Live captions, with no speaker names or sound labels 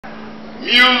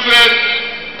Music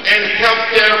and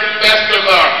Healthcare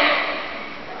Festival.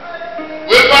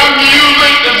 With our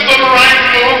music, the civil rights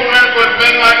movement would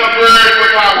bend like a bird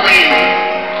with our wings.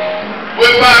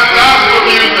 With our gospel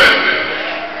music,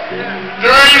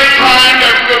 during the time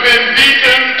that we were being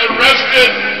beaten, arrested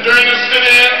during the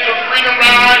sit-in, the Freedom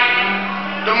Ride,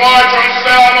 the March on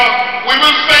Selma, we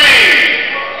were singing.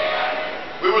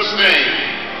 We were singing.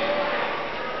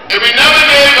 And we never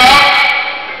gave up.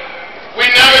 We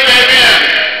never gave in.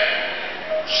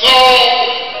 So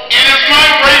it is my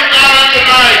great honor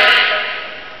tonight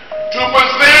to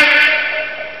present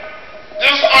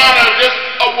this honor, this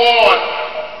award,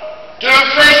 to the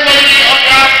First Lady of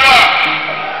Gospel,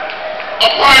 a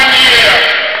pioneer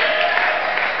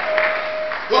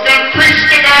who can preach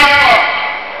the gospel,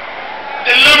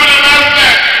 deliver the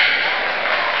message,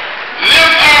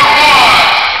 lift our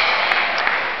hearts.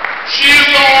 She is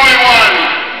the only one.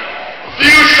 A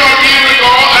few short years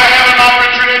ago, I had an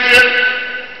opportunity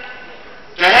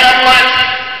to have lunch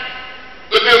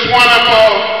with this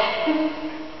wonderful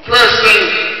person,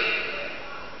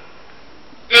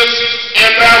 this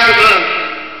ambassador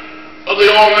of the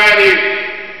Almighty,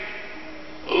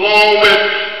 along with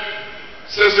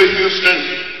Sister Houston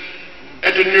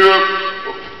at the New York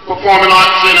Performing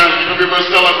Arts Center, where we were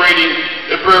celebrating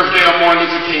the birthday of Martin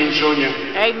Luther King Jr.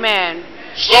 Amen.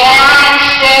 So I'm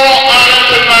so honored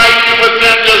tonight to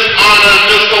present this honor,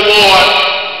 this award,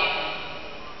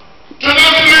 to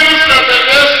this minister, to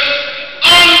this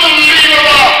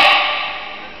unbelievable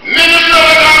minister of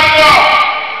the gospel,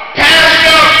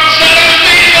 Pastor Shirley.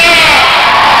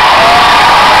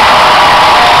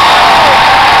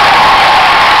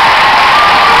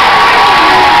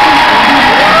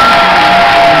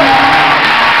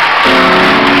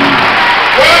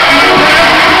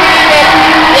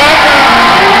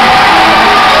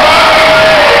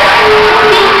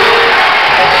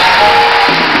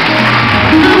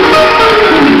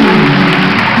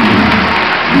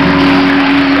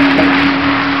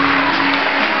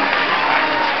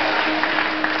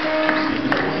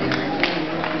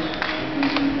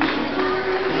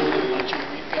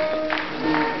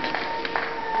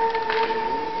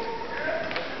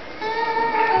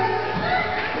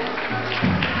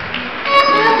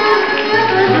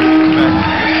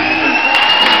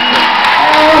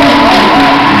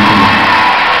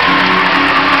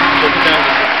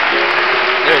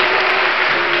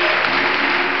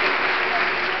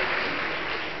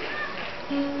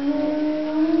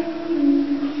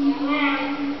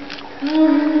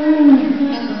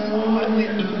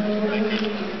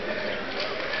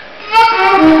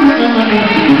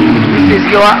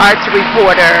 Your arts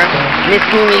reporter, Miss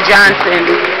Mimi Johnson,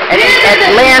 at the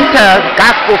Atlanta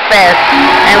Gospel Fest,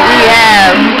 and we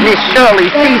have Miss Shirley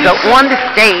Caesar on the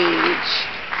stage.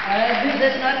 This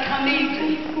has not come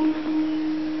easy.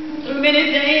 Through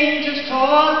many dangers,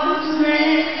 toils, and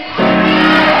snares.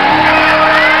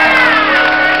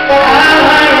 I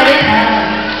already have.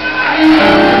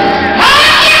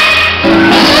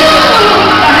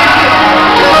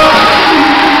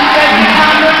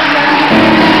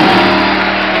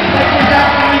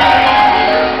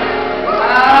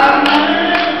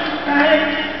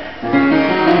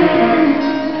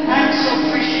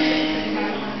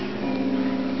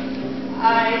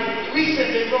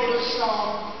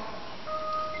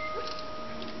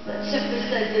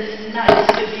 It's nice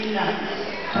to be nice.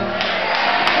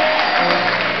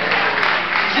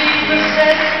 Jesus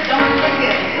said, don't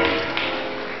forget.